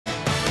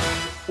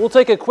We'll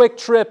take a quick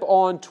trip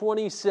on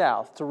 20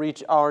 South to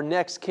reach our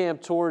next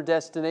camp tour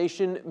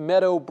destination,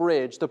 Meadow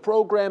Bridge. The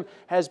program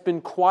has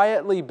been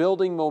quietly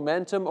building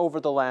momentum over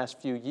the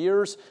last few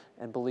years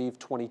and believe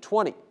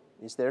 2020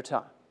 is their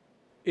time.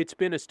 It's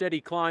been a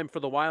steady climb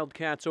for the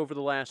Wildcats over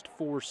the last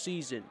 4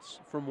 seasons,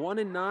 from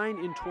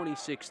 1-9 in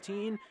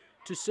 2016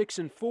 to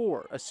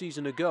 6-4 a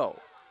season ago,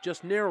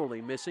 just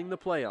narrowly missing the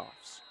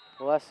playoffs.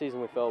 Well, last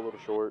season we fell a little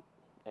short,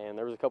 and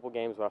there was a couple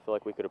games where I feel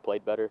like we could have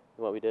played better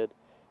than what we did.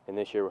 And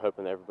this year we're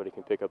hoping that everybody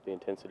can pick up the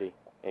intensity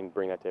and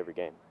bring that to every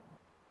game.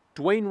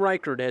 Dwayne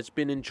Reichert has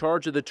been in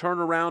charge of the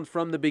turnaround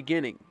from the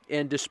beginning,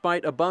 and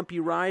despite a bumpy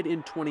ride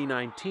in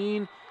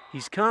 2019,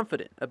 he's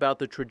confident about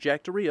the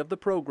trajectory of the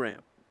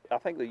program. I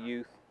think the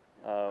youth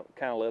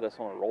kind of led us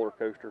on a roller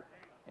coaster,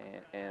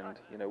 and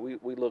you know,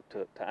 we look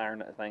to iron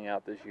that thing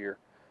out this year.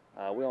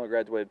 We only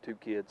graduated 2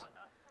 kids.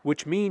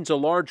 Which means a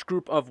large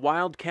group of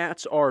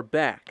Wildcats are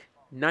back,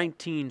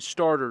 19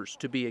 starters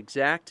to be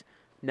exact,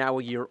 now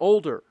a year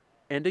older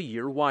and a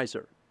year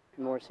wiser.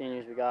 The more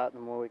seniors we got, the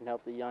more we can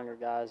help the younger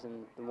guys,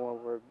 and the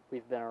more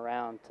we've been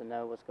around to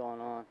know what's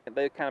going on. And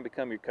they kind of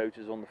become your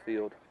coaches on the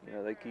field. You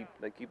know, they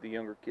keep the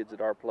younger kids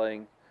that are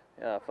playing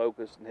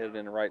focused and headed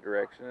in the right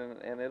direction,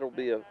 and it'll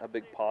be a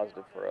big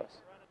positive for us.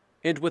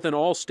 And with an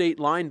all-state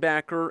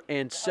linebacker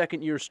and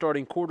second-year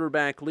starting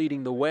quarterback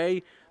leading the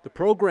way, the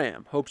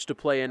program hopes to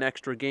play an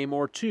extra game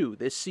or 2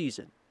 this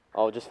season.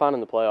 Oh, just finding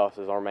the playoffs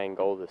is our main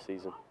goal this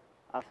season.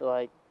 I feel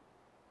like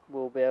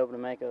we'll be able to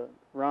make a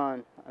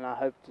run, and I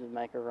hope to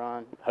make a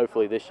run.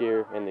 Hopefully this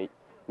year and the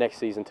next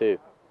season too.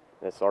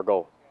 That's our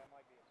goal.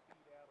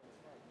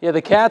 Yeah,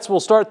 the Cats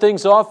will start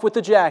things off with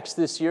the Jacks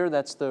this year.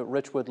 That's the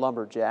Richwood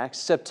Lumberjacks.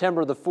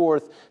 September the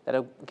 4th,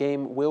 that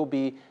game will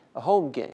be a home game.